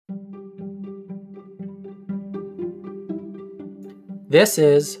This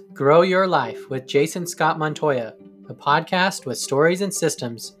is Grow Your Life with Jason Scott Montoya, a podcast with stories and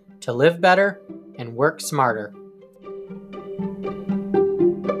systems to live better and work smarter.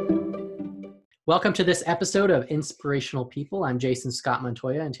 Welcome to this episode of Inspirational People. I'm Jason Scott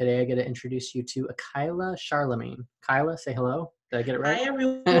Montoya, and today I get to introduce you to Akila Charlemagne. Akila, say hello. Did I get it right? Hi,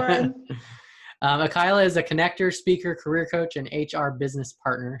 everyone. Akila is a connector, speaker, career coach, and HR business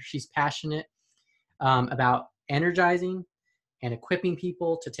partner. She's passionate about energizing and equipping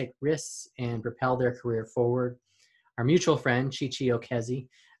people to take risks and propel their career forward. Our mutual friend, Chichi Okezi,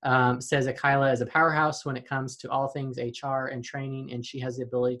 says Akila is a powerhouse when it comes to all things HR and training, and she has the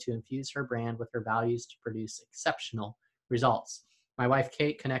ability to infuse her brand with her values to produce exceptional results. My wife,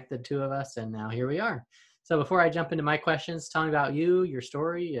 Kate, connected the two of us, and now here we are. So before I jump into my questions, tell me about you, your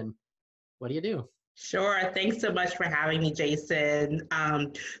story, and what do you do? Sure. Thanks so much for having me, Jason.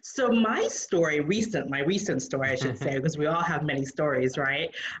 So my recent story, I should say, because we all have many stories, right?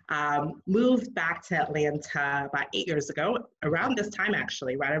 Moved back to Atlanta about 8 years ago, around this time,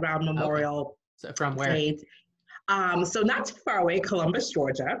 actually, right around Memorial. So from where? Day. So not too far away, Columbus,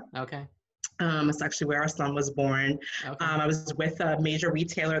 Georgia. Okay. It's actually where our son was born. Okay. I was with a major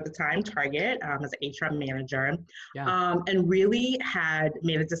retailer at the time, Target, as an HR manager, and really had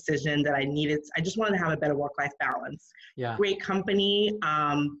made a decision that I just wanted to have a better work-life balance. Yeah. Great company,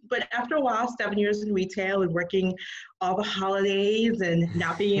 but after a while, 7 years in retail and working all the holidays and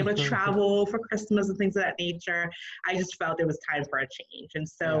not being able to travel for Christmas and things of that nature, I just felt it was time for a change. And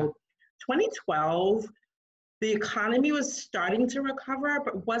so 2012, the economy was starting to recover,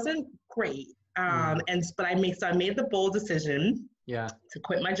 but wasn't great. But I made the bold decision to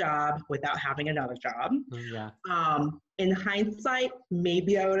quit my job without having another job. In hindsight,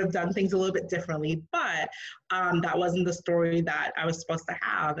 maybe I would have done things a little bit differently, but that wasn't the story that I was supposed to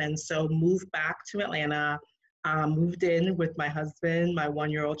have. And so moved back to Atlanta, moved in with my husband, my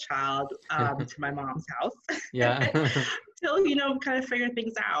 1-year-old child, to my mom's house. Till, kind of figure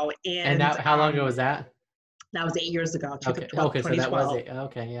things out. And how long ago was that? That was 8 years ago. Okay, so that was it.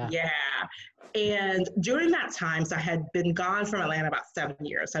 Okay, yeah. Yeah. And during that time, so I had been gone from Atlanta about 7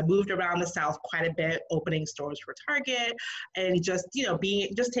 years. I moved around the South quite a bit, opening stores for Target and just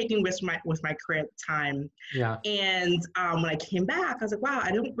taking risks with my career at the time. Yeah. And when I came back, I was like, wow,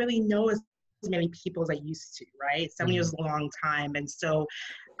 I don't really know as many people as I used to, right? 7 years is a long time. And so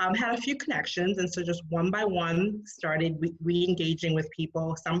had a few connections. And so just one by one started re-engaging with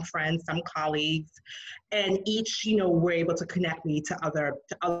people, some friends, some colleagues, and each, were able to connect me to other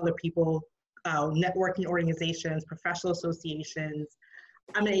people, networking organizations, professional associations.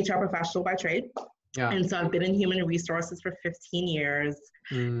 I'm an HR professional by trade. Yeah. And so I've been in human resources for 15 years.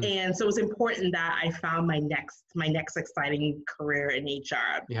 And so it was important that I found my next exciting career in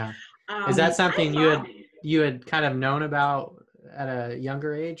HR. Yeah. Is that something you had kind of known about at a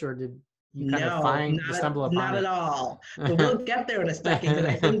younger age, or did you kind of stumble upon not it? At all. But we'll get there in a second, because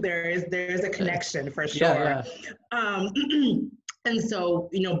I think there's a connection for sure. Yeah. And so,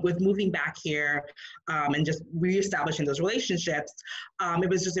 with moving back here and just reestablishing those relationships, it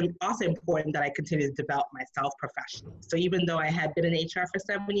was just also important that I continue to develop myself professionally. So even though I had been in HR for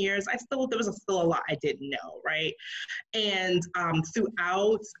 7 years, there was still a lot I didn't know, right? And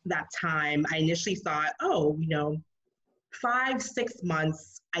throughout that time, I initially thought, 5-6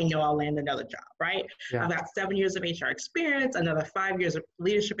 months, I know I'll land another job, right? Yeah. I've got 7 years of HR experience, another 5 years of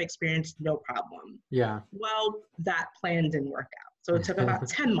leadership experience, no problem. Yeah. Well, that plan didn't work out. So it took about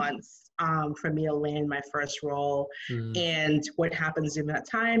 10 months for me to land my first role. And what happens in that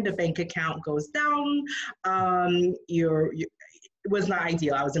time, the bank account goes down. It was not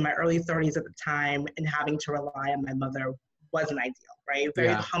ideal. I was in my early 30s at the time, and having to rely on my mother wasn't ideal, right?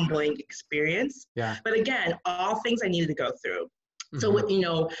 Very humbling experience. Yeah. But again, all things I needed to go through.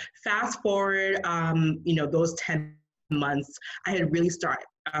 So, fast forward, those 10 months, I had really started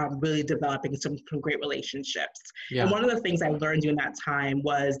really developing some great relationships. Yeah. And one of the things I learned during that time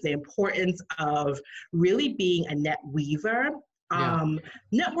was the importance of really being a net weaver.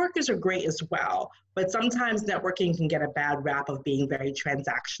 Networkers are great as well, but sometimes networking can get a bad rap of being very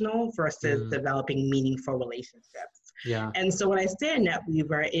transactional versus developing meaningful relationships. Yeah. And so when I say a net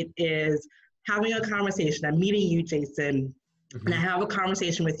weaver, it is having a conversation. I'm meeting you, Jason, and I have a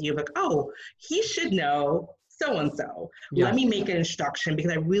conversation with you, like, oh, he should know so-and-so. Yeah. Let me make an introduction,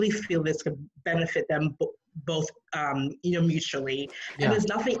 because I really feel this could benefit them both, mutually. Yeah. And there's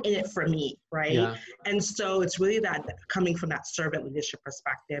nothing in it for me, right? Yeah. And so it's really that coming from that servant leadership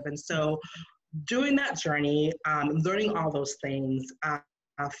perspective. And so during that journey, learning all those things,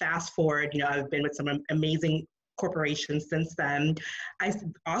 fast forward, I've been with some amazing corporations since then. I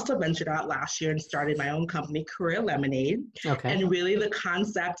also ventured out last year and started my own company, Career Lemonade. Okay. And really the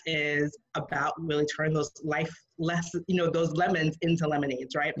concept is about really turning those those lemons into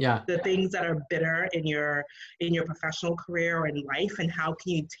lemonades, right? Yeah. The things that are bitter in your professional career or in life, and how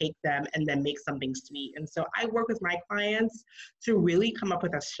can you take them and then make something sweet? And so I work with my clients to really come up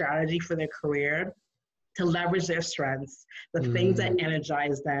with a strategy for their career, to leverage their strengths, the things that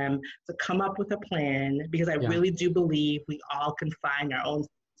energize them, to come up with a plan, because I really do believe we all can find our own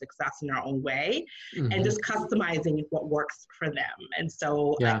success in our own way, and just customizing what works for them. And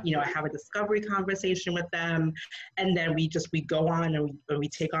so, I have a discovery conversation with them, and then we go on and we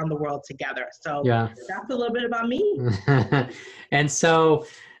take on the world together. So that's a little bit about me. And so,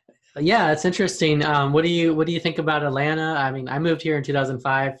 yeah, it's interesting. What do you think about Atlanta? I mean, I moved here in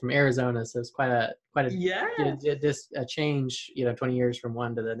 2005 from Arizona, so it's quite a change, 20 years from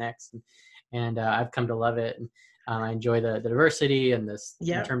one to the next, and I've come to love it. And I enjoy the diversity and this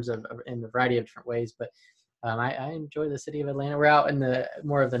in terms of in a variety of different ways. But I enjoy the city of Atlanta. We're out in the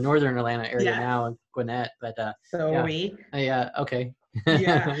more of the northern Atlanta area now in Gwinnett, but so are we. Okay.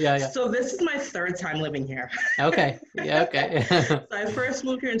 Yeah. So this is my third time living here. Okay. Yeah. Okay. So I first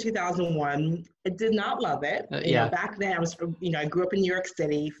moved here in 2001. I did not love it. Back then I was, I grew up in New York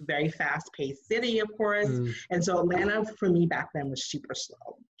City, very fast-paced city, of course. And so Atlanta for me back then was super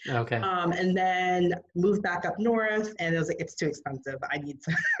slow. Okay. And then moved back up north, and it was like, it's too expensive. I need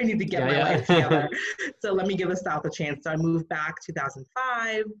to get my life together. So let me give the South a chance. So I moved back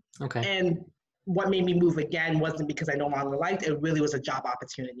 2005. Okay. And what made me move again wasn't because I no longer liked it. It really was a job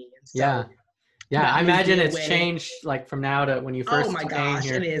opportunity. And so I imagine it's changed like from now to when you first came here. Oh my gosh,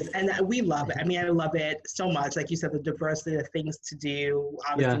 it is. And we love it. I mean, I love it so much. Like you said, the diversity of things to do,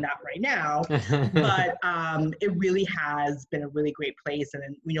 obviously not right now, but it really has been a really great place. And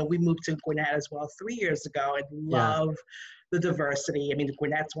then, we moved to Gwinnett as well 3 years ago, and love the diversity. I mean,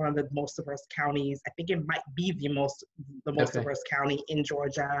 Gwinnett's one of the most diverse counties. I think it might be the most diverse county in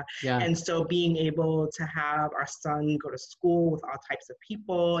Georgia. And so being able to have our son go to school with all types of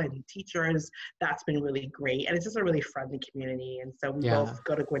people and teachers, that's been really great. And it's just a really friendly community. And so we both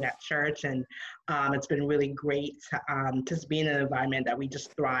go to Gwinnett Church, and it's been really great to just be in an environment that we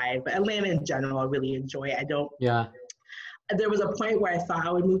just thrive. But Atlanta in general, I really enjoy. There was a point where I thought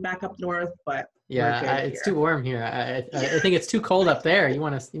I would move back up north, but it's too warm here. I think it's too cold up there. You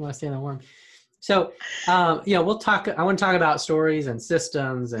want to stay in the warm. So, we'll talk. I want to talk about stories and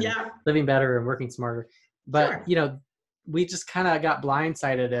systems and living better and working smarter. But we just kind of got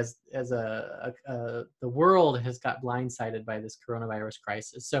blindsided as the world has got blindsided by this coronavirus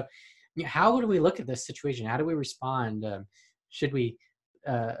crisis. So, how do we look at this situation? How do we respond? Should we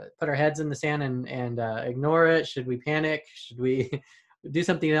put our heads in the sand and ignore it? Should we panic? Should we do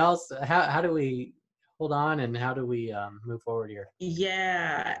something else? How do we hold on, and how do we move forward here?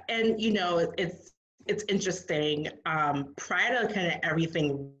 Yeah, and it's interesting. Prior to kind of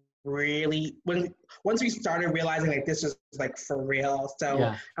everything, really, once we started realizing like this was like for real.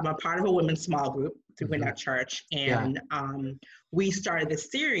 So I'm a part of a women's small group through Gwinnett Church, and we started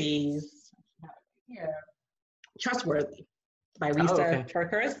this series here, Trustworthy, by Lisa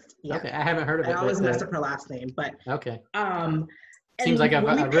Turkhurst. Okay, I haven't heard of it. I always mess up her last name, but seems like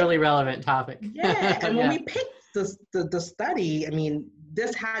a really relevant topic. And when we picked the study, I mean,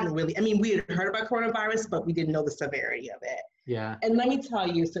 this hadn't really, we had heard about coronavirus, but we didn't know the severity of it. Yeah. And let me tell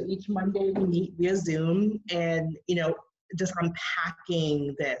you, so each Monday we meet via Zoom, and, just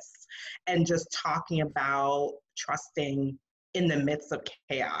unpacking this and just talking about trusting in the midst of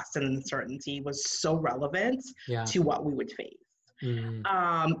chaos and uncertainty was so relevant to what we would face.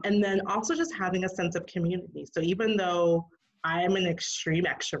 And then also just having a sense of community. So even though I am an extreme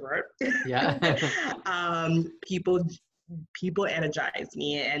extrovert, people energize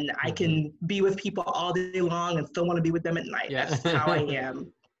me, and I can be with people all day long and still want to be with them at night. That's how I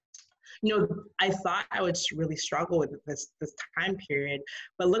am. I thought I would really struggle with this time period,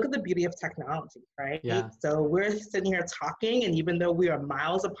 but look at the beauty of technology, right? So we're sitting here talking, and even though we are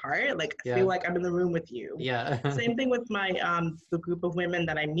miles apart, like I feel like I'm in the room with you. Same thing with my the group of women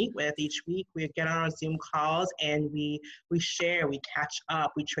that I meet with each week. We get on our Zoom calls, and we share, we catch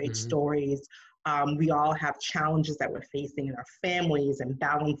up, we trade stories. We all have challenges that we're facing in our families, and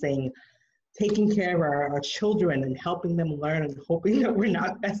balancing taking care of our children and helping them learn and hoping that we're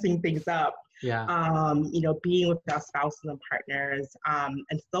not messing things up. Being with our spouses and partners,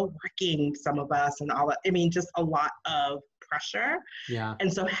 and still working, some of us, and all that. Just a lot of pressure.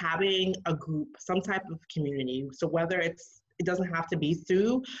 And so having a group, some type of community, so whether it's It doesn't have to be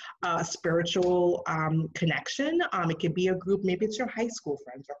through a spiritual connection. It could be a group, maybe it's your high school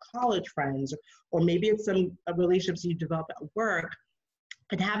friends or college friends, or maybe it's some relationships you develop at work.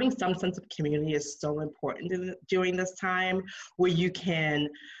 And having some sense of community is so important during this time, where you can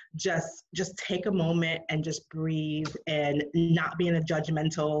just take a moment and just breathe and not be in a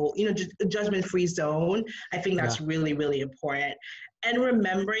judgmental, just a judgment-free zone. I think that's really, really important. And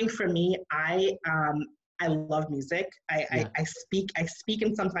remembering, for me, I love music. I speak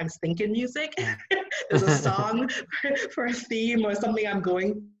and sometimes think in music. There's a song for a theme or something I'm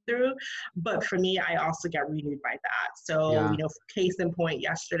going through. But for me, I also get renewed by that. So, case in point,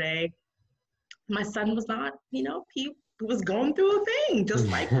 yesterday, my son was not, he was going through a thing just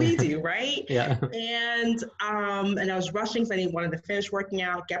like we do, right? Yeah. And I was rushing, so I wanted to finish working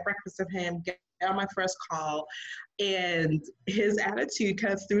out, get breakfast with him, get on my first call, and his attitude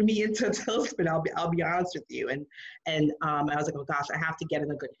kind of threw me into a tailspin. I'll be honest with you, and I was like, oh gosh, I have to get in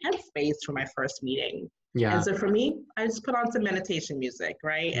a good headspace for my first meeting. Yeah. And so for me, I just put on some meditation music,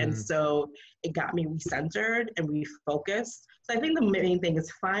 right? And so it got me recentered and refocused. So I think the main thing is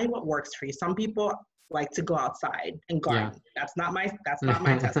find what works for you. Some people like to go outside and garden. Yeah. That's not my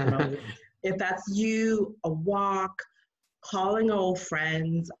testimony. If that's you, a walk, calling old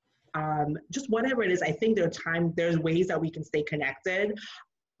friends, just whatever it is, I think there's ways that we can stay connected.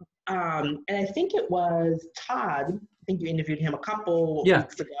 And I think it was Todd, I think you interviewed him a couple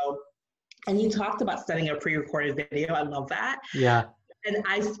weeks ago, and he talked about setting a pre-recorded video. I love that. Yeah. And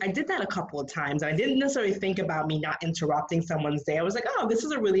I did that a couple of times. I didn't necessarily think about me not interrupting someone's day. I was like, oh, this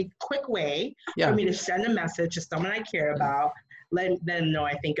is a really quick way for me to send a message to someone I care about, let them know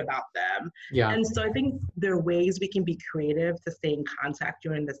I think about them. Yeah. And so I think there are ways we can be creative to stay in contact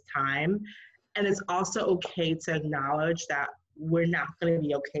during this time. And it's also okay to acknowledge that we're not going to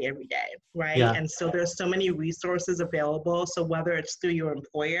be okay every day, right? Yeah. And so there's so many resources available. So whether it's through your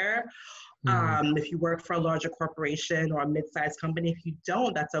employer, if you work for a larger corporation or a mid-sized company, if you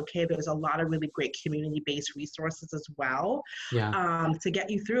don't, that's okay. There's a lot of really great community-based resources as well to get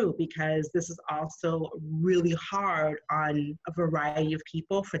you through, because this is also really hard on a variety of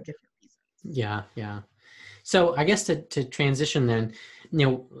people for different reasons. Yeah, yeah. So I guess to transition then,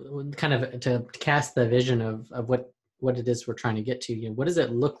 kind of to cast the vision of what it is we're trying to get to, what does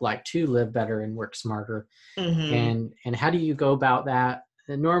it look like to live better and work smarter? And how do you go about that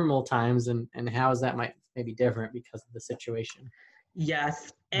in normal times, and how is that might maybe different because of the situation?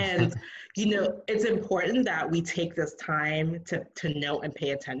 Yes. And, it's important that we take this time to note and pay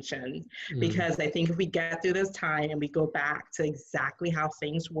attention, because I think if we get through this time and we go back to exactly how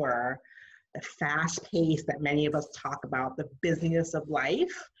things were, the fast pace that many of us talk about, the busyness of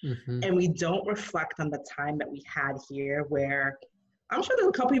life, and we don't reflect on the time that we had here, where I'm sure there's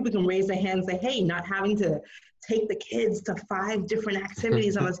a couple people who can raise their hands and say, hey, not having to take the kids to 5 different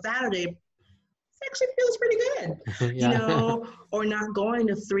activities on a Saturday, it actually feels pretty good, or not going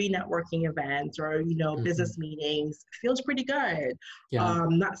to 3 networking events or, business meetings feels pretty good.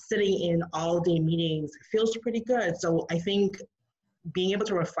 Not sitting in all-day meetings feels pretty good. So I think being able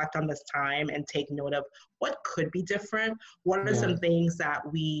to reflect on this time and take note of what could be different, what are some things that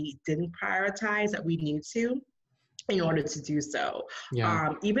we didn't prioritize that we need to in order to do so.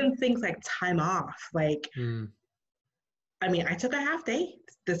 Even things like time off, like, I took a half day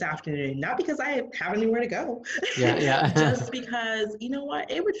this afternoon, not because I have anywhere to go, just because,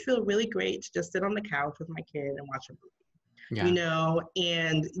 it would feel really great to just sit on the couch with my kid and watch a movie,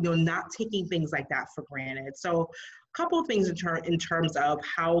 and, not taking things like that for granted. So a couple of things in terms of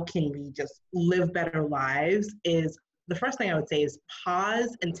how can we just live better lives is, the first thing I would say is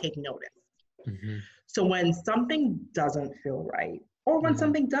pause and take notice. So when something doesn't feel right, or when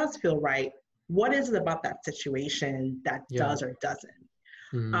something does feel right, what is it about that situation that does or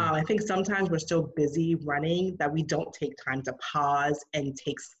doesn't? I think sometimes we're so busy running that we don't take time to pause and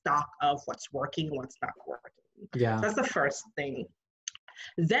take stock of what's working and what's not working. So that's the first thing.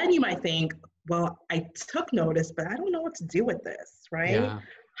 Then you might think, well, I took notice, but I don't know what to do with this, right?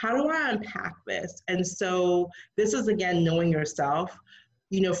 How do I unpack this? And so this is, again, knowing yourself.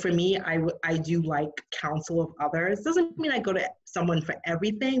 For me, I do like counsel of others. Doesn't mean I go to someone for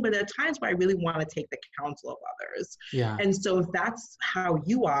everything, but there are times where I really want to take the counsel of others. And so if that's how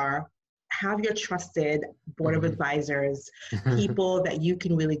you are, have your trusted board of advisors, people that you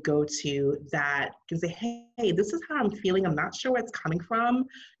can really go to that can say, hey, this is how I'm feeling. I'm not sure where it's coming from.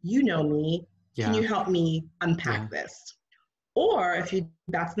 You know me. Can you help me unpack this? Or if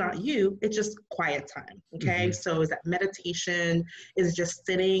that's not you, it's just quiet time, okay? So is that meditation? Is just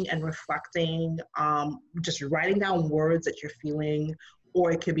sitting and reflecting, just writing down words that you're feeling,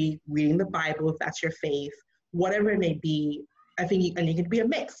 or it could be reading the Bible if that's your faith, whatever it may be. I think and you can be a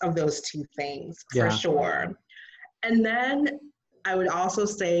mix of those two things for sure. And then I would also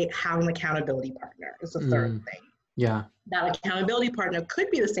say have an accountability partner is the third thing. Yeah. That accountability partner could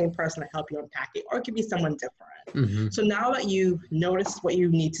be the same person to help you unpack it, or it could be someone different. So now that you've noticed what you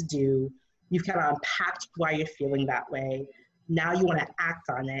need to do, you've kind of unpacked why you're feeling that way. Now you want to act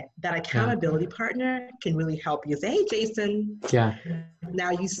on it. That accountability partner can really help you say, hey, Jason,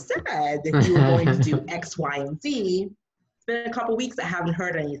 now you said that you were going to do X, Y, and Z. It's been a couple weeks, I haven't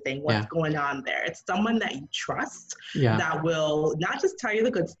heard anything. What's going on there? It's someone that you trust that will not just tell you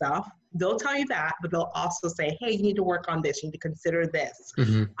the good stuff. They'll tell you that, but they'll also say, hey, you need to work on this. You need to consider this.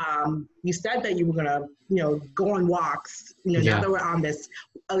 You said that you were going to, go on walks. Now that we're on this,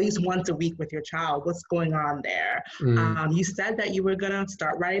 at least once a week with your child, what's going on there? You said that you were going to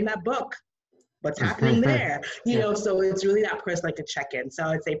start writing that book. What's happening there? So it's really that person like a check-in. So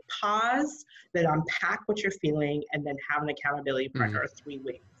I'd say pause, then unpack what you're feeling, and then have an accountability partner 3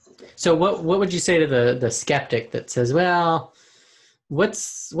 weeks. So what would you say to the skeptic that says, well,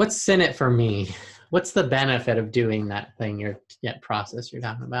 what's in it for me? What's the benefit of doing that thing process you're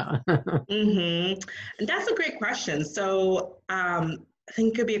talking about? And that's a great question. So I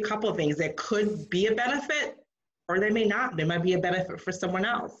think it could be a couple of things. There could be a benefit, or they may not. There might be a benefit for someone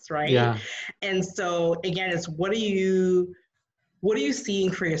else, right? Yeah. And so again, it's what are you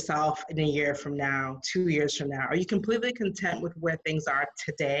seeing for yourself in a year from now, 2 years from now? Are you completely content with where things are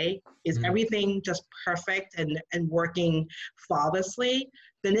today? Is everything just perfect and working flawlessly?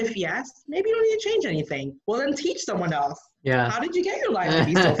 Then if yes, maybe you don't need to change anything. Well, then teach someone else. Yeah. How did you get your life to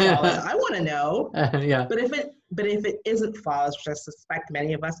be so flawless? I want to know. But if it isn't flawless, which I suspect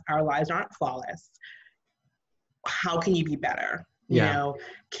many of us, our lives aren't flawless, how can you be better?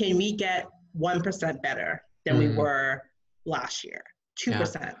 Can we get 1% better than we were last year?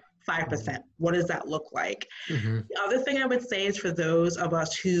 2%, 5%. What does that look like? The other thing I would say is for those of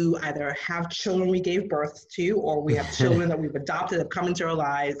us who either have children we gave birth to, or we have children that we've adopted that have come into our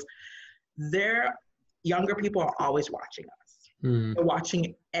lives, younger people are always watching us. They're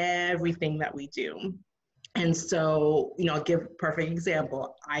watching everything that we do. And so, I'll give a perfect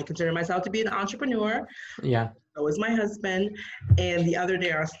example. I consider myself to be an entrepreneur. Yeah. So is my husband. And the other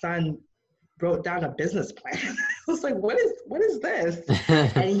day, our son wrote down a business plan. I was like, what is this?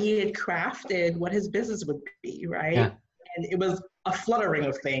 And he had crafted what his business would be, right? Yeah. And it was a fluttering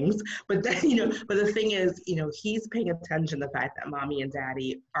of things. But then, but the thing is, he's paying attention to the fact that mommy and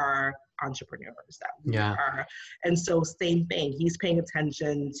daddy are entrepreneurs, that we are. And so same thing, he's paying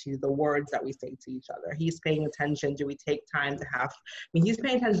attention to the words that we say to each other. He's paying attention, do we take time to he's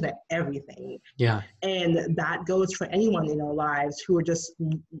paying attention to everything. Yeah. And that goes for anyone in our lives who are just,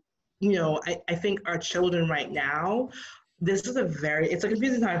 I think our children right now, it's a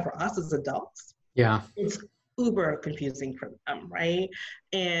confusing time for us as adults. Yeah. It's uber confusing for them, right?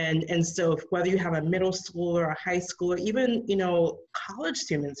 And so whether you have a middle school or a high school, or even, college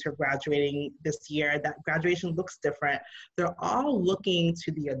students who are graduating this year, that graduation looks different. They're all looking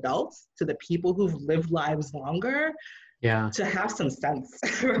to the adults, to the people who've lived lives longer, to have some sense,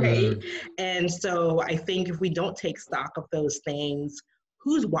 right? And so I think if we don't take stock of those things,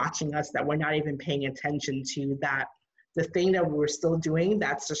 who's watching us that we're not even paying attention to, that the thing that we're still doing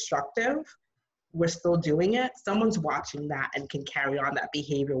that's destructive, we're still doing it. Someone's watching that and can carry on that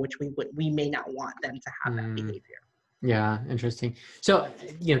behavior, which we may not want them to have that behavior. Yeah, interesting. So,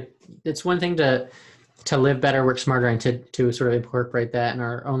 it's one thing to live better, work smarter, and to sort of incorporate that in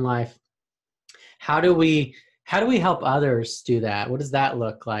our own life. How do we help others do that? What does that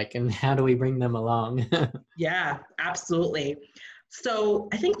look like, and how do we bring them along? Yeah, absolutely. So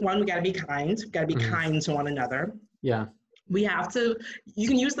I think we got to be kind. We've got to be kind to one another. Yeah. You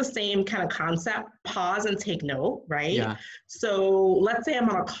can use the same kind of concept, pause and take note, right? Yeah. So let's say I'm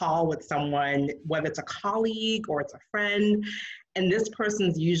on a call with someone, whether it's a colleague or it's a friend, and this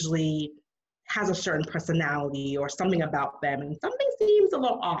person's usually has a certain personality or something about them, and something seems a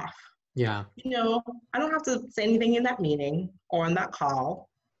little off. Yeah. I don't have to say anything in that meeting or on that call.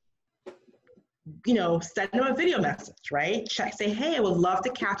 Send them a video message, right? Say, hey, I would love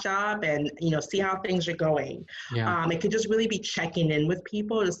to catch up and, see how things are going. Yeah. It could just really be checking in with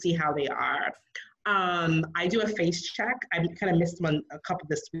people to see how they are. I do a face check. I kind of missed one a couple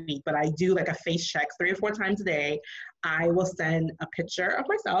this week, but I do like a face check 3 or 4 times a day. I will send a picture of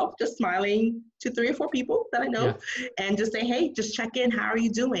myself just smiling to 3 or 4 people that I know, and just say, hey, just check in. How are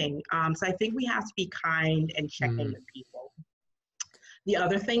you doing? So I think we have to be kind and check in with people. The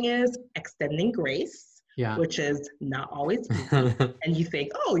other thing is extending grace, which is not always easy. And you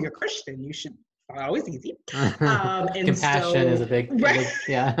think, oh, you're Christian, you should not always easy. Compassion is a big, right?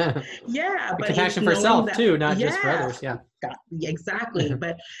 yeah. Yeah, but Compassion it's for knowing self that, too, not just for yeah, others. Yeah. exactly.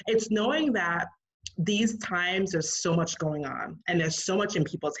 But it's knowing that these times there's so much going on and there's so much in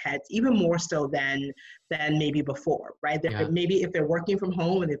people's heads, even more so than maybe before, right? Maybe if they're working from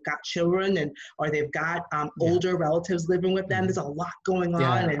home and they've got children or they've got older relatives living with them, there's a lot going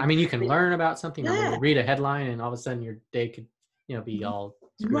on. And I mean, you can learn about something, or read a headline, and all of a sudden your day could, be all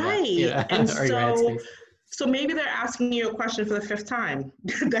screwed up, And or your headspace. So maybe they're asking you a question for the 5th time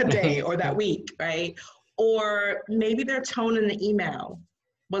that day or that week, right? Or maybe their tone in the email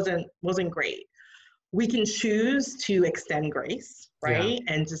wasn't great. We can choose to extend grace, right?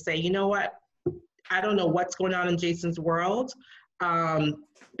 And to say, you know what, I don't know what's going on in Jason's world,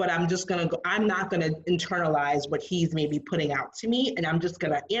 but I'm not gonna internalize what he's maybe putting out to me, and I'm just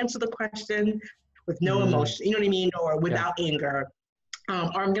gonna answer the question with no emotion, you know what I mean, or without anger.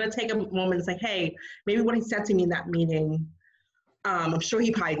 Or I'm gonna take a moment and say, hey, maybe what he said to me in that meeting, I'm sure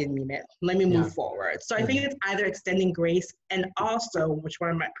he probably didn't mean it. Let me move forward. So I think it's either extending grace, and also, which one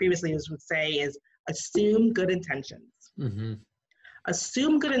of my previous leaders would say, is assume good intentions.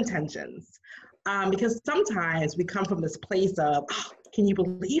 Assume good intentions. Because sometimes we come from this place of, oh, can you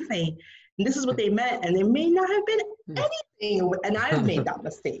believe and this is what they meant, and there may not have been anything, and I've made that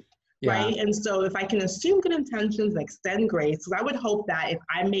mistake. Right? And so if I can assume good intentions and extend grace, because I would hope that if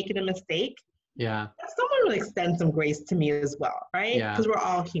I'm making a mistake, someone will extend some grace to me as well, right? Because we're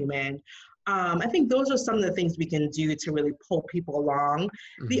all human. I think those are some of the things we can do to really pull people along.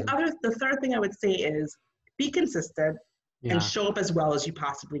 The third thing I would say is be consistent and show up as well as you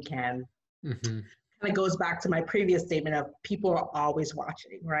possibly can. Kind of goes back to my previous statement of people are always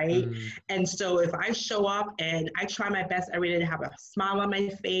watching, right? And so if I show up and I try my best every day to have a smile on my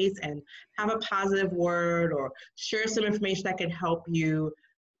face and have a positive word or share some information that can help you,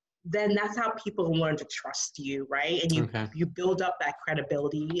 then that's how people learn to trust you, right? And you build up that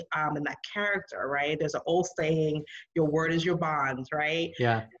credibility and that character, right? There's an old saying, your word is your bond, right?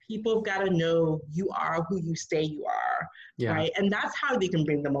 People have got to know you are who you say you are, right? And that's how they can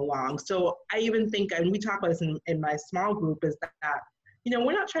bring them along. So I even think, and we talk about this in my small group, is that,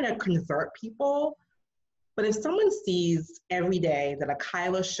 we're not trying to convert people, but if someone sees every day that a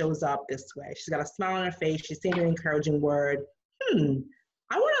Kyla shows up this way, she's got a smile on her face, she's saying an encouraging word,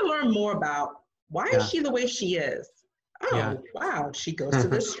 I want to learn more about why is she the way she is? Oh, wow, she goes to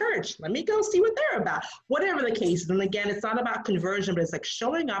this church. Let me go see what they're about. Whatever the case is. And again, it's not about conversion, but it's like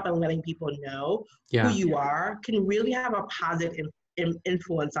showing up and letting people know who you are can really have a positive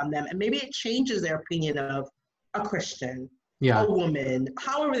influence on them. And maybe it changes their opinion of a Christian, a woman,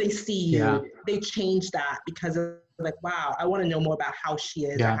 however they see you, they change that because of like, wow, I want to know more about how she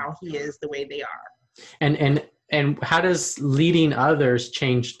is or how he is the way they are. And how does leading others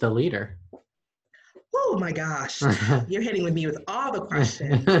change the leader? Oh my gosh, you're hitting with me with all the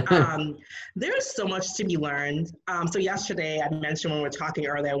questions. There is so much to be learned. So yesterday, I mentioned when we were talking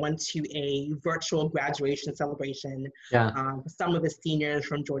earlier, I went to a virtual graduation celebration. Some of the seniors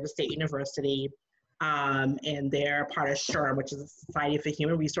from Georgia State University, and they're part of SHRM, which is the Society for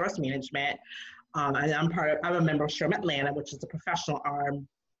Human Resource Management. And I'm a member of SHRM Atlanta, which is the professional arm.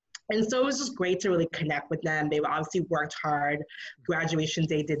 And so it was just great to really connect with them. They've obviously worked hard. Graduation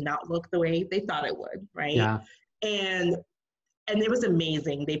day did not look the way they thought it would, right? And it was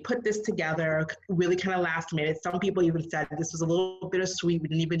amazing. They put this together really kind of last minute. Some people even said this was a little bittersweet. We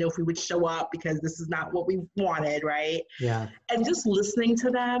didn't even know if we would show up because this is not what we wanted, right? And just listening to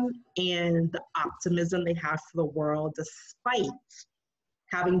them and the optimism they have for the world, despite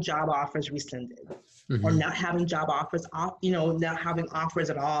having job offers rescinded, or not having job offers, not having offers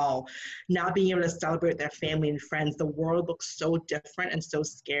at all, not being able to celebrate their family and friends. The world looks so different and so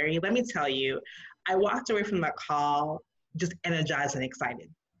scary. Let me tell you, I walked away from that call just energized and excited.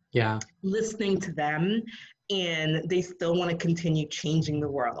 Listening to them, and they still want to continue changing the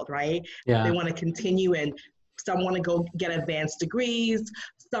world, right? They want to continue, and some want to go get advanced degrees,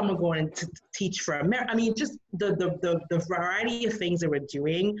 some are going to teach for America. I mean, just the variety of things that we're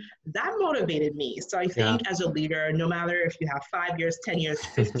doing, that motivated me. So I think as a leader, no matter if you have 5 years, 10 years,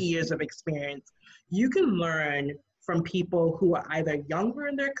 50 years of experience, you can learn from people who are either younger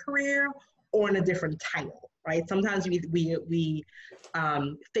in their career or in a different title, right? Sometimes we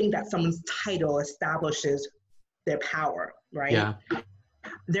think that someone's title establishes their power, right?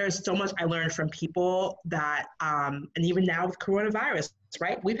 There's so much I learned from people that, and even now with coronavirus,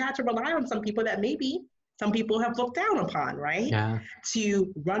 right? We've had to rely on some people that maybe some people have looked down upon, right?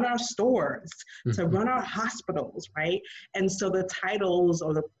 To run our stores, to run our hospitals, right? And so the titles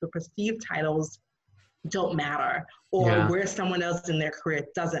or the perceived titles don't matter, or where someone else in their career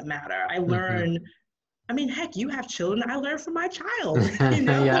doesn't matter. I learn, I mean, heck, you have children. I learn from my child, you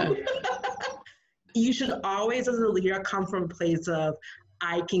know? Yeah. You should always, as a leader, come from a place of,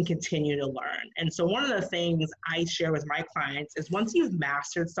 I can continue to learn. And so one of the things I share with my clients is once you've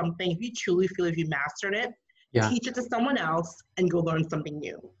mastered something, if you truly feel if you mastered it, teach it to someone else and go learn something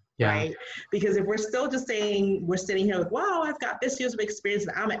new. Right? Because if we're still just saying, we're sitting here like, wow, I've got this years of experience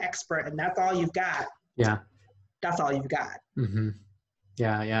and I'm an expert and that's all you've got. That's all you've got.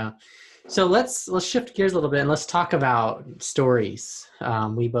 Yeah. So let's shift gears a little bit and let's talk about stories.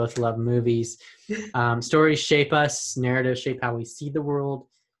 We both love movies. Stories shape us, narratives shape how we see the world,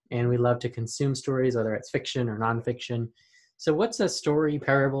 and we love to consume stories, whether it's fiction or nonfiction. So what's a story,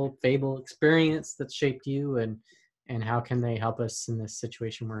 parable, fable, experience that shaped you, and how can they help us in this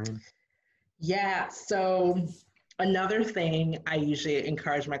situation we're in? Yeah, so another thing I usually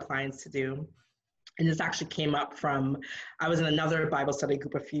encourage my clients to do, and this actually came up from, I was in another Bible study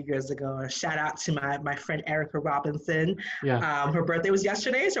group a few years ago. A shout out to my friend Erica Robinson. Her birthday was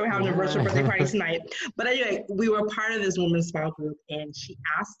yesterday, so we're having a virtual birthday party tonight. But anyway, we were part of this women's small group, and she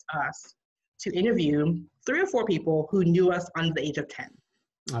asked us to interview 3 or 4 people who knew us under the age of 10.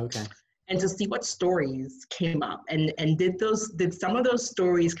 Okay. And to see what stories came up, and did some of those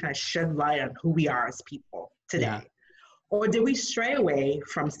stories kind of shed light on who we are as people today? Or did we stray away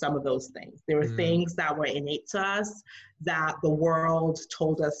from some of those things? There were things that were innate to us that the world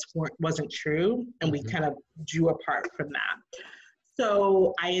told us wasn't true, and we kind of drew apart from that.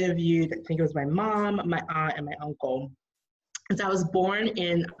 So I interviewed, I think it was my mom, my aunt, and my uncle. And so I was born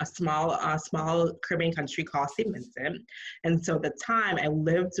in a small Caribbean country called St. Vincent. And so at the time I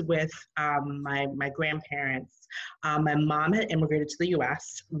lived with my grandparents. My mom had immigrated to the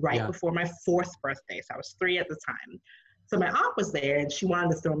US right before my 4th birthday. So I was 3 at the time. So my aunt was there and she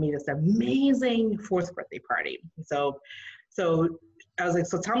wanted to throw me this amazing 4th birthday party. So I was like,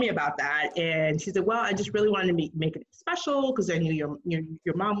 so tell me about that. And she said, well, I just really wanted to make it special because I knew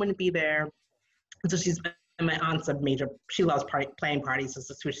your mom wouldn't be there. And so my aunt's she loves playing parties, so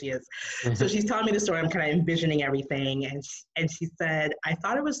that's who she is. So she's telling me the story, I'm kind of envisioning everything. And she said, I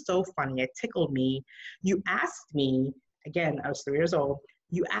thought it was so funny, it tickled me. You asked me, again, I was 3 years old,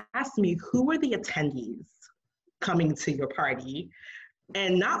 you asked me who were the attendees coming to your party,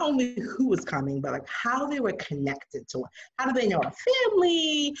 and not only who was coming, but like how they were connected to it. How do they know our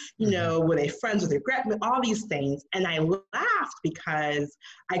family? You know, were they friends with their grandparents? All these things. And I laughed because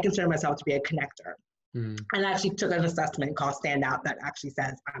I consider myself to be a connector. And I actually took an assessment called Standout that actually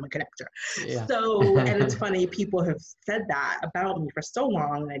says I'm a connector. So, and it's funny, people have said that about me for so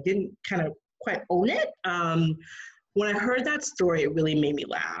long, and I didn't kind of quite own it. When I heard that story, it really made me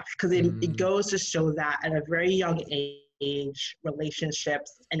laugh because it goes to show that at a very young age,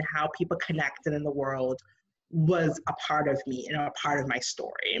 relationships and how people connected in the world was a part of me and a part of my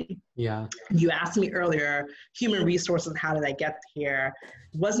story. You asked me earlier, human resources, how did I get here?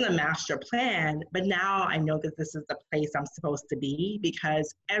 It wasn't a master plan, but now I know that this is the place I'm supposed to be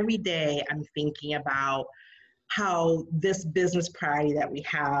because every day I'm thinking about how this business priority that we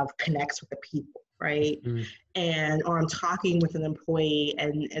have connects with the people, right? Or I'm talking with an employee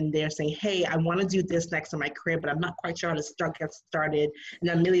and they're saying, hey, I want to do this next in my career, but I'm not quite sure how to get started. And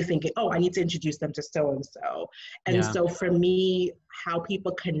I'm really thinking, oh, I need to introduce them to so-and-so. And so for me, how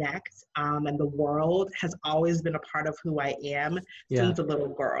people connect and the world has always been a part of who I am since a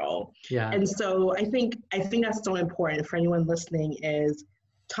little girl. And so I think that's so important for anyone listening is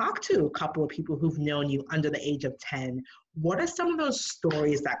talk to a couple of people who've known you under the age of 10. What are some of those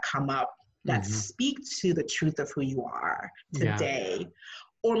stories that come up that speak to the truth of who you are today?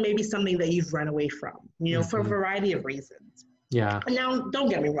 Or maybe something that you've run away from, you know, for a variety of reasons. And now, don't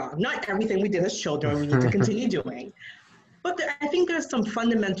get me wrong, not everything we did as children we need to continue doing. But I think there's some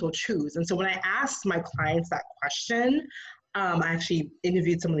fundamental truths. And so when I asked my clients that question, I actually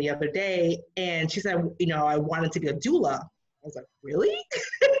interviewed someone the other day, and she said, you know, I wanted to be a doula. I was like, really?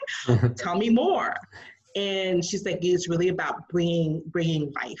 Tell me more. And she's like, it's really about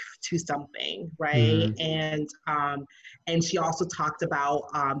bringing life to something, right? And she also talked about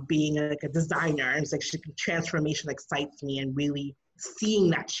being like a designer, and it's like transformation excites me, and really seeing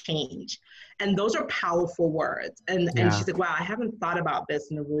that change. And those are powerful words. And she's like, wow, I haven't thought about this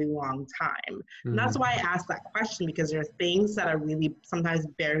in a really long time. And that's why I asked that question, because there are things that are really sometimes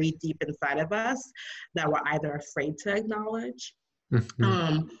buried deep inside of us that we're either afraid to acknowledge,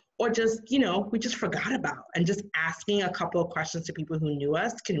 or just, you know, we just forgot about. And just asking a couple of questions to people who knew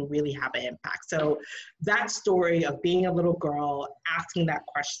us can really have an impact. So that story of being a little girl, asking that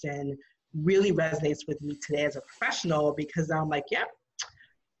question really resonates with me today as a professional, because I'm like, yep,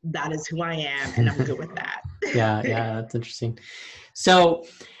 that is who I am, and I'm good with that. Yeah, that's interesting. So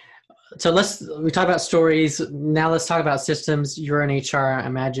we talk about stories. Now let's talk about systems. You're in HR. I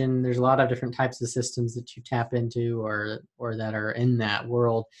imagine there's a lot of different types of systems that you tap into or that are in that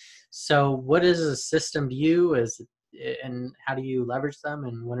world. So what is a system to you? And how do you leverage them,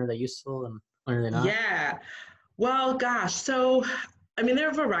 and when are they useful and when are they not? Yeah. Well, gosh. So, I mean, there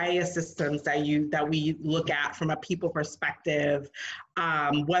are a variety of systems that we look at from a people perspective.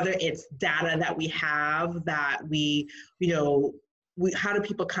 Whether it's data that we have that how do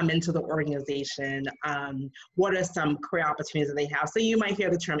people come into the organization? What are some career opportunities that they have? So you might hear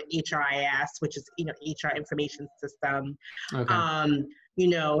the term HRIS, which is HR information system. Okay.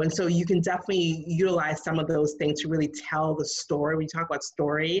 And so you can definitely utilize some of those things to really tell the story. When you talk about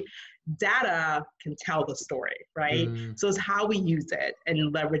story, data can tell the story, right? So it's how we use it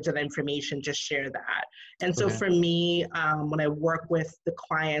and leverage that information to share that. And so for me, when I work with the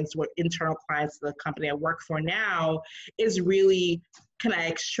clients, with internal clients of the company I work for now, is really, can I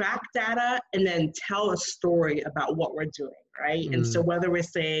extract data and then tell a story about what we're doing, right? And so whether we're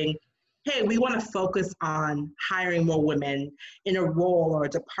saying, hey, we want to focus on hiring more women in a role or a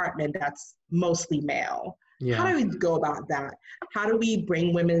department that's mostly male. Yeah. How do we go about that? How do we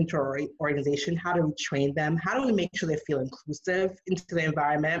bring women into our organization? How do we train them? How do we make sure they feel inclusive into the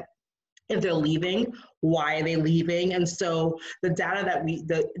environment? If they're leaving, why are they leaving? And so the data that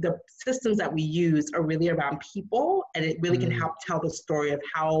the systems that we use are really around people, and it really can help tell the story of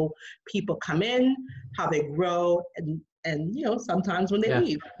how people come in, how they grow, and sometimes when they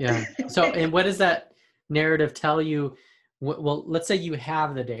leave. Yeah. So, and what does that narrative tell you? Well, let's say you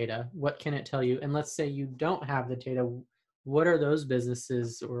have the data. What can it tell you? And let's say you don't have the data. What are those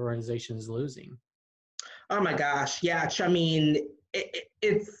businesses or organizations losing? Oh my gosh, yeah. I mean,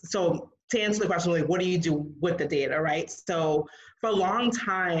 it's so to answer the question, like, what do you do with the data, right? So for a long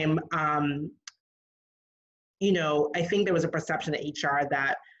time, I think there was a perception in HR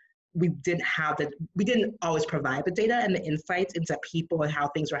that we didn't always provide the data and the insights into people and how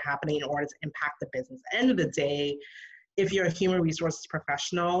things were happening in order to impact the business. At the end of the day, if you're a human resources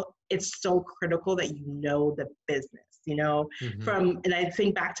professional, it's so critical that you know the business, and I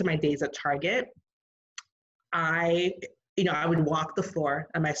think back to my days at Target, I would walk the floor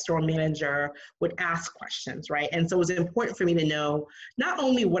and my store manager would ask questions, right? And so it was important for me to know not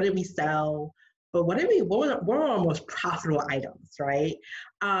only what did we sell, but what were our most profitable items, right?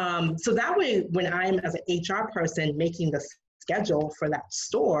 So that way, when I'm as an HR person making the schedule for that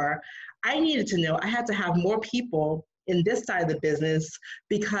store, I needed to know I had to have more people in this side of the business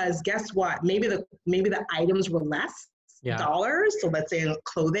because guess what? Maybe the items were less dollars, so let's say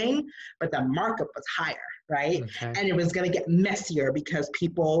clothing, but the markup was higher, right? Okay. And it was going to get messier because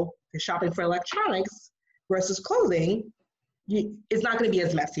people are shopping for electronics versus clothing. It's not going to be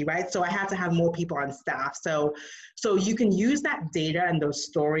as messy, right? So I had to have more people on staff. So you can use that data and those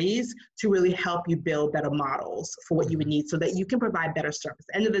stories to really help you build better models for what you would need so that you can provide better service.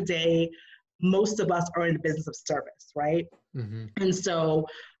 At the end of the day, most of us are in the business of service, right? And so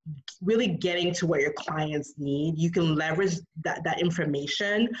really getting to what your clients need, you can leverage that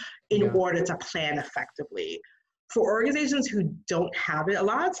information in order to plan effectively. For organizations who don't have it, a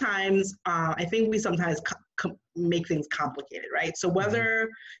lot of times, I think we sometimes make things complicated, right? So whether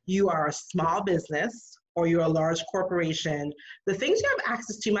you are a small business or you're a large corporation, the things you have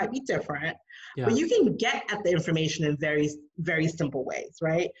access to might be different, but you can get at the information in very, very simple ways,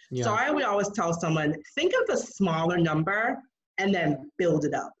 right? So I would always tell someone, think of the smaller number and then build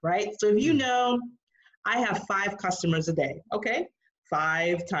it up, right? So if you know, I have 5 customers a day, okay?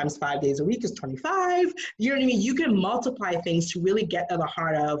 5 times 5 days a week is 25. You know what I mean? You can multiply things to really get to the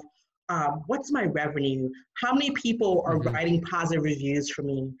heart of what's my revenue? How many people are writing positive reviews for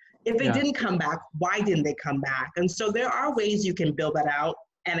me? If they didn't come back, why didn't they come back? And so there are ways you can build that out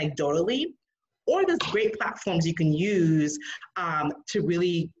anecdotally, or there's great platforms you can use to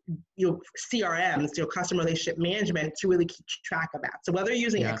really, CRMs, customer relationship management, to really keep track of that. So whether you're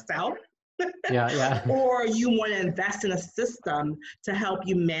using Excel, or you want to invest in a system to help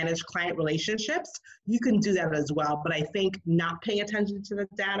you manage client relationships, you can do that as well. But I think not paying attention to the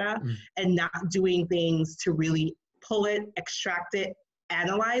data and not doing things to really pull it, extract it,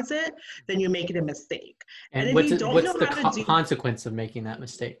 analyze it, then you're making a mistake. And if you don't know how to do consequence of making that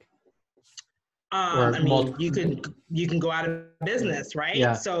mistake? I mean, you can go out of business, right?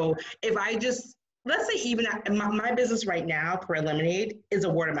 Yeah. So if I just, let's say even my business right now, Career Lemonade, is a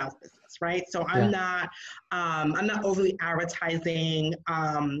word of mouth business, right? So I'm not overly advertising,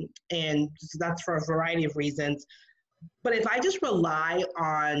 and that's for a variety of reasons. But if I just rely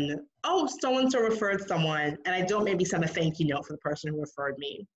on, oh, so-and-so referred someone, and I don't maybe send a thank you note for the person who referred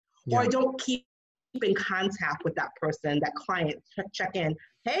me, or I Yeah. don't keep in contact with that person, that client, check in.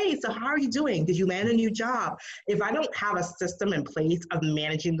 Hey, so how are you doing? Did you land a new job? If I don't have a system in place of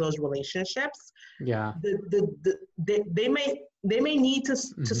managing those relationships, Yeah. they may need to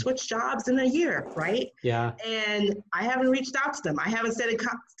Mhm. switch jobs in a year, right? Yeah. And I haven't reached out to them. I haven't stayed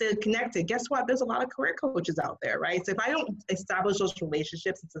connected. Guess what? There's a lot of career coaches out there, right? So if I don't establish those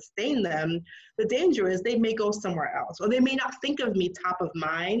relationships and sustain them, the danger is they may go somewhere else, or they may not think of me top of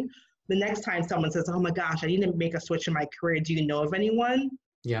mind the next time someone says, oh my gosh, I need to make a switch in my career. Do you know of anyone?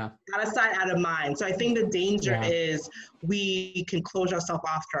 Yeah. Out of sight, out of mind. So I think the danger Yeah. is we can close ourselves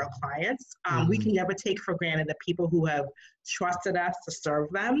off to our clients. We Mhm. can never take for granted the people who have trusted us to serve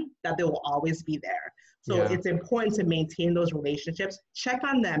them, that they will always be there. So Yeah. it's important to maintain those relationships, check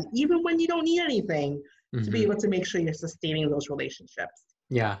on them, even when you don't need anything, to be Mhm. able to make sure you're sustaining those relationships.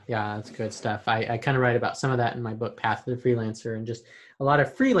 Yeah, yeah, that's good stuff. I kind of write about some of that in my book, Path to the Freelancer, and just a lot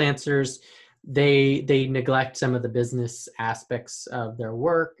of freelancers, they neglect some of the business aspects of their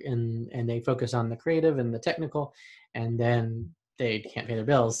work, and they focus on the creative and the technical, and then they can't pay their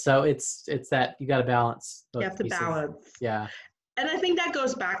bills. So it's that you got to balance You both have to pieces. balance. Yeah, And I think that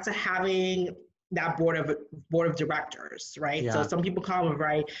goes back to having that board of directors, right? So yeah, some people call them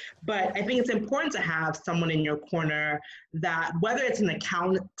right, but I think it's important to have someone in your corner that, whether it's an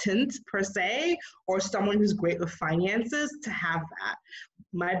accountant per se or someone who's great with finances, to have that.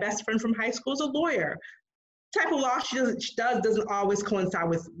 My best friend from high school is a lawyer. Type of law she does doesn't always coincide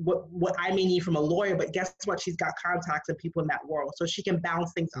with what I may need from a lawyer, but guess what? She's got contacts and people in that world, so she can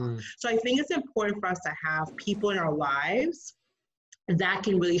bounce things off. mm, So I think it's important for us to have people in our lives that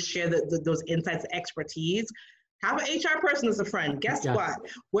can really share those insights and expertise. Have an HR person as a friend. Guess yeah, what?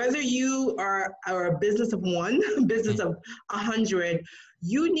 Whether you are a business of one, business of 100,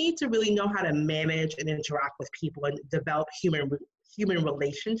 you need to really know how to manage and interact with people and develop human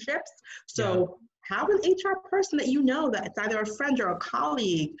relationships. yeah, So have an HR person that you know, that it's either a friend or a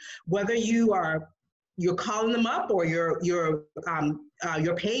colleague, whether you're calling them up or you're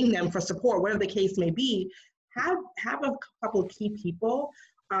paying them for support, whatever the case may be. Have a couple of key people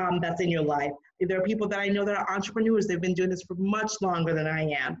that's in your life. There are people that I know that are entrepreneurs. They've been doing this for much longer than I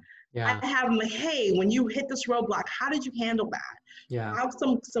am. I yeah, have them like, hey, when you hit this roadblock, how did you handle that? yeah, Have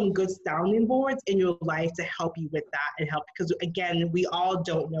some good sounding boards in your life to help you with that and help, because again, we all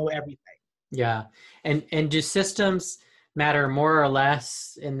don't know everything. yeah. And do systems matter more or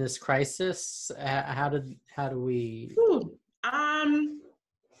less in this crisis? How do we? Ooh,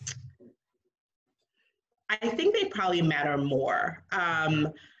 I think they probably matter more.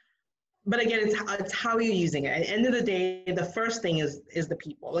 But again, it's how you're using it. At the end of the day, the first thing is the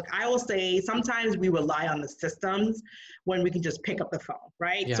people. Like I will say, sometimes we rely on the systems when we can just pick up the phone,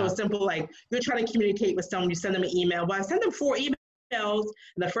 right? So Yeah. it's simple, like you're trying to communicate with someone, you send them an email. Well, I send them 4 emails,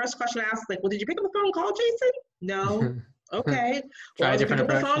 and the first question I ask, like, well, did you pick up the phone and call Jason? No. Okay. Well, Try a let's pick different up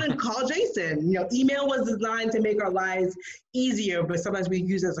the approach. phone and call Jason. Email was designed to make our lives easier, but sometimes we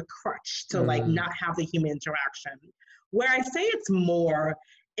use it as a crutch to like Mm, not have the human interaction. Where I say it's more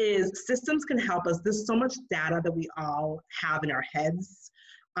is systems can help us. There's so much data that we all have in our heads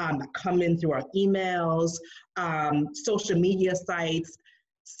that come in through our emails, social media sites.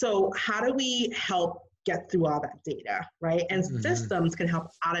 So how do we help get through all that data, right? And mhm. systems can help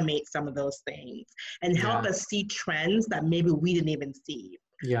automate some of those things and help Yeah. us see trends that maybe we didn't even see.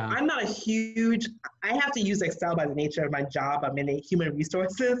 Yeah. I'm not a huge, I have to use Excel by the nature of my job. I'm in human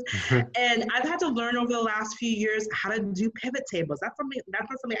resources. And I've had to learn over the last few years how to do pivot tables. That's not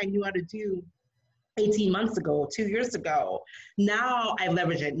something I knew how to do 18 months ago, 2 years ago. Now I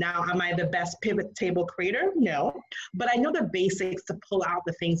leverage it. Now, am I the best pivot table creator? No, but I know the basics to pull out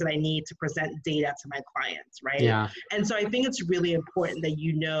the things that I need to present data to my clients, right? Yeah. And so I think it's really important that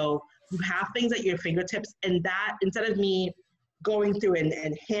you have things at your fingertips, and that instead of me going through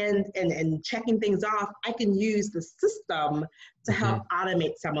and checking things off, I can use the system to help Mhm.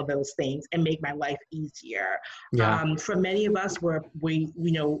 automate some of those things and make my life easier. Yeah. For many of us, we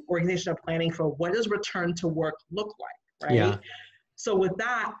know organizational planning for what does return to work look like, right? Yeah. So with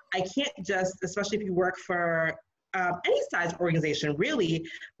that, I can't just, especially if you work for any size organization, really,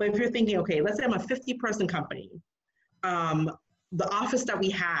 but if you're thinking, okay, let's say I'm a 50-person company, um, the office that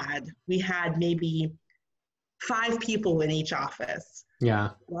we had maybe 5 people in each office.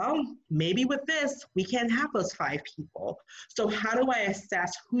 Yeah. Well, maybe with this, we can't have those 5 people. So how do I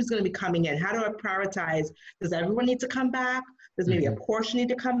assess who's going to be coming in? How do I prioritize? Does everyone need to come back? Does maybe a Mhm. portion need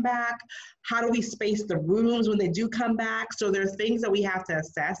to come back? How do we space the rooms when they do come back? So there are things that we have to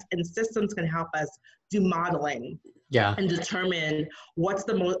assess, and systems can help us do modeling Yeah. and determine what's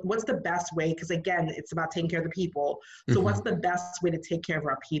the best way, because again, it's about taking care of the people. So Mm-hmm. what's the best way to take care of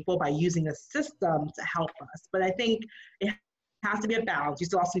our people by using a system to help us? But I think it has to be a balance. You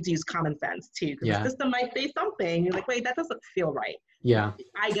still also need to use common sense too, because Yeah. the system might say something. You're like, wait, that doesn't feel right. Yeah.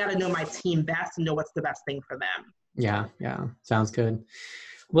 I got to know my team best and know what's the best thing for them. Yeah. Yeah. Sounds good.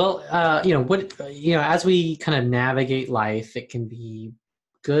 Well, as we kind of navigate life, it can be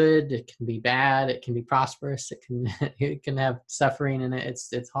good, it can be bad, it can be prosperous, it can have suffering in it.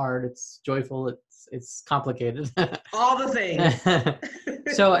 It's hard, it's joyful, it's complicated. All the things.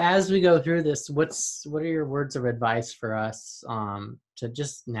 So as we go through this, what are your words of advice for us to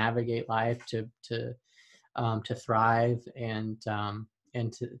just navigate life, to thrive, and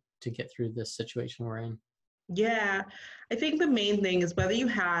to get through this situation we're in? Yeah, I think the main thing is whether you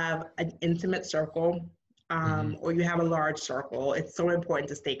have an intimate circle Mm-hmm. or you have a large circle, it's so important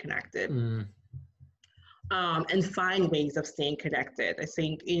to stay connected Mm, and find ways of staying connected. I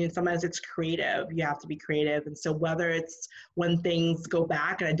think sometimes it's creative. You have to be creative, and so whether it's when things go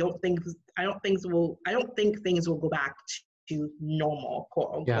back, and I don't think things will go back to normal, quote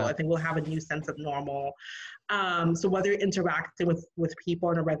unquote. yeah. I think we'll have a new sense of normal. So whether you're interacting with people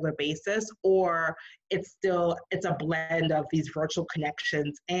on a regular basis, or it's a blend of these virtual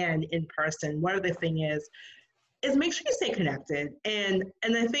connections and in person, one other thing is make sure you stay connected. And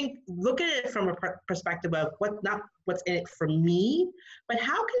I think look at it from a perspective of not what's in it for me, but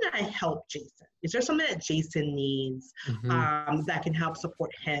how can I help Jason? Is there something that Jason needs Mm-hmm. that can help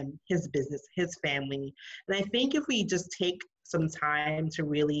support him, his business, his family? And I think if we just take some time to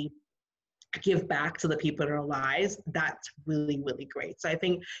really give back to the people in our lives, that's really, really great. So I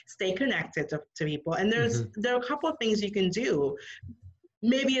think stay connected to people. And there are a couple of things you can do.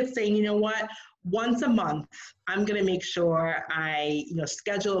 Maybe it's saying, you know what, once a month, I'm going to make sure I,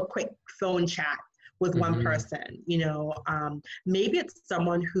 schedule a quick phone chat with one person. Maybe it's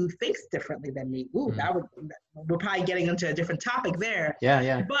someone who thinks differently than me. Ooh, we're probably getting into a different topic there.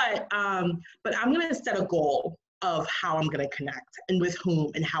 Yeah. But I'm going to set a goal of how I'm going to connect and with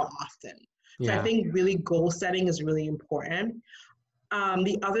whom and how often. So I think really goal setting is really important.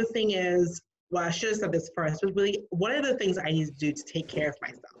 The other thing is, well, I should have said this first, was really what are the things I need to do to take care of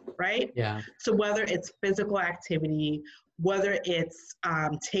myself, right? Yeah. So whether it's physical activity, whether it's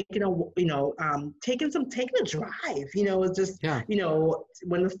taking a drive, just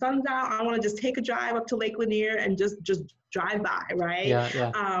when the sun's out, I want to just take a drive up to Lake Lanier and just drive by, right?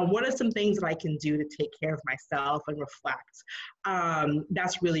 Yeah. What are some things that I can do to take care of myself and reflect?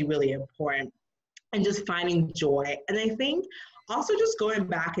 That's really, really important. And just finding joy. And I think also just going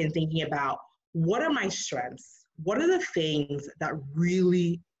back and thinking about what are my strengths? What are the things that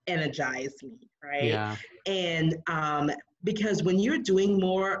really energize me, right? Yeah. And because when you're doing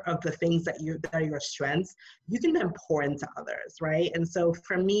more of the things that are your strengths, you can then pour into others, right? And so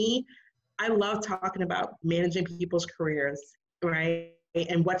for me, I love talking about managing people's careers, right?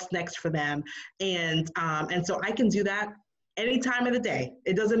 And what's next for them. And so I can do that any time of the day.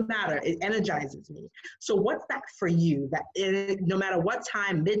 It doesn't matter. It energizes me. So what's that for you? That no matter what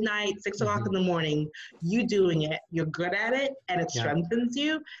time, midnight, 6 o'clock in the morning, you doing it, you're good at it, and it strengthens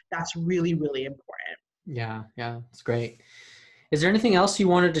you. That's really, really important. Yeah. It's great. Is there anything else you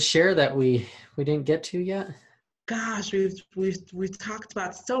wanted to share that we didn't get to yet? Gosh, we've talked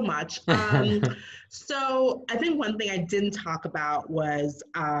about so much. So I think one thing I didn't talk about was,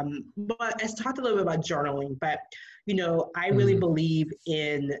 but I talked a little bit about journaling, but I really believe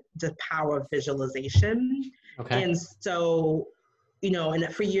in the power of visualization. Okay. And so,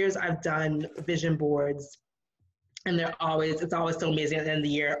 and for years I've done vision boards, and it's always so amazing at the end of the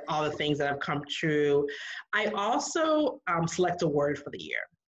year, all the things that have come true. I also select a word for the year.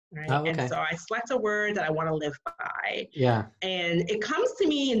 Right. Oh, okay. And so I select a word that I want to live by. Yeah. And it comes to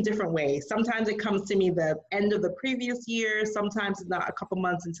me in different ways. Sometimes it comes to me the end of the previous year. Sometimes it's not a couple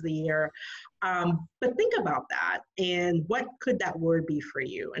months into the year. But think about that. And what could that word be for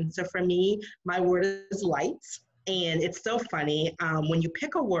you? And so for me, my word is light. And it's so funny. When you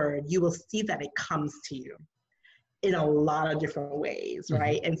pick a word, you will see that it comes to you in a lot of different ways,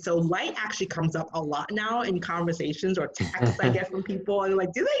 right? And so light actually comes up a lot now in conversations or texts I get from people, and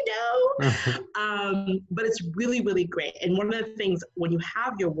like, do they know? But it's really, really great. And one of the things when you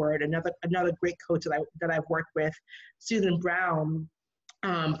have your word, another great coach that I've worked with, Susan Brown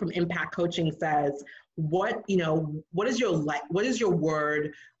from Impact Coaching, says, what is your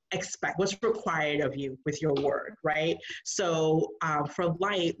word expect? What's required of you with your word, right? So for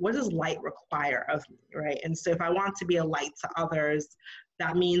light, what does light require of me, right? And so if I want to be a light to others,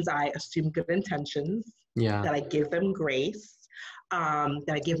 that means I assume good intentions, that I give them grace,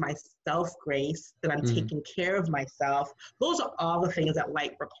 that I give myself grace, that I'm taking care of myself. Those are all the things that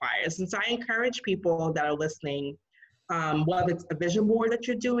light requires. And so I encourage people that are listening, whether it's a vision board that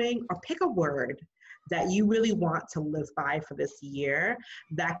you're doing, or pick a word that you really want to live by for this year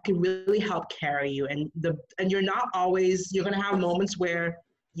that can really help carry you. And you're not always, you're going to have moments where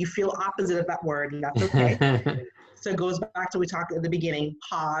you feel opposite of that word, and that's okay. So it goes back to what we talked at the beginning: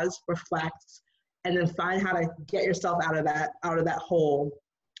 pause, reflect, and then find how to get yourself out of that hole.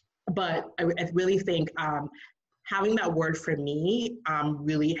 But I really think having that word for me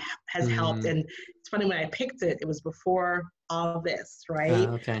really has helped. And it's funny, when I picked it, it was before all this, right?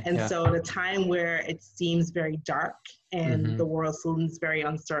 So at a time where it seems very dark and the world seems very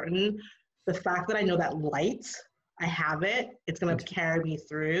uncertain, the fact that I know that light, I have it, it's going to carry me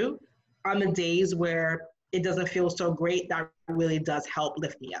through on the days where it doesn't feel so great. That really does help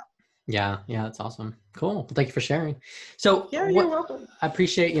lift me up. Yeah, that's awesome. Cool. Well, thank you for sharing. So you're welcome. I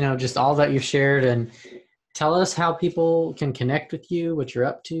appreciate, just all that you've shared, and tell us how people can connect with you, what you're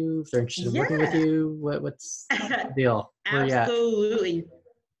up to, if they're interested in working with you. What's the deal? Absolutely.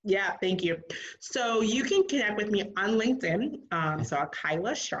 Yeah, thank you. So you can connect with me on LinkedIn. So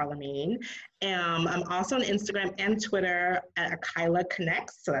Akilah Charlemagne. I'm also on Instagram and Twitter at Akilah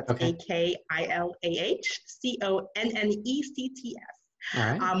Connects. So that's AKILAHCONNECTS. All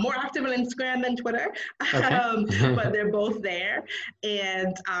right. More active on Instagram than Twitter, but they're both there.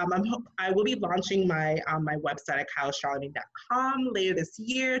 And I will be launching my website at AKilahCharlemagne.com later this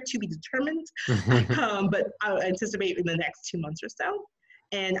year, to be determined. But I anticipate in the next 2 months or so.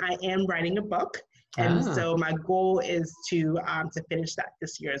 And I am writing a book. And so my goal is to finish that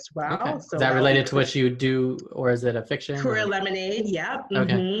this year as well. Okay. So is that related to what you do, or is it a fiction? Career Lemonade, yeah.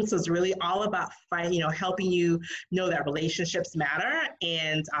 Okay. So it's really all about helping you know that relationships matter,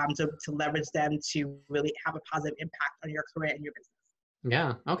 and to leverage them to really have a positive impact on your career and your business.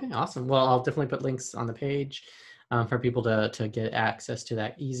 Yeah. Okay. Awesome. Well, I'll definitely put links on the page for people to get access to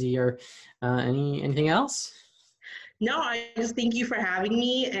that easier. Anything else? No, I just thank you for having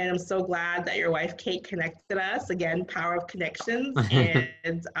me, and I'm so glad that your wife Kate connected us. Again, power of connections.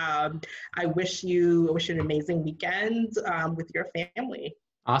 And I wish you an amazing weekend with your family.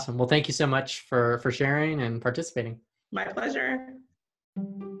 Awesome. Well, thank you so much for sharing and participating. My pleasure.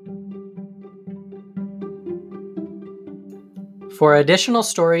 For additional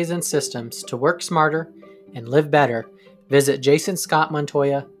stories and systems to work smarter and live better, visit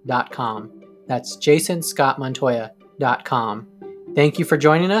jasonscottmontoya.com. That's jasonscottmontoya.com. Thank you for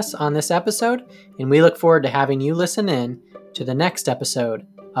joining us on this episode, and we look forward to having you listen in to the next episode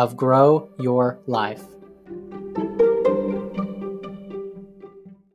of Grow Your Life.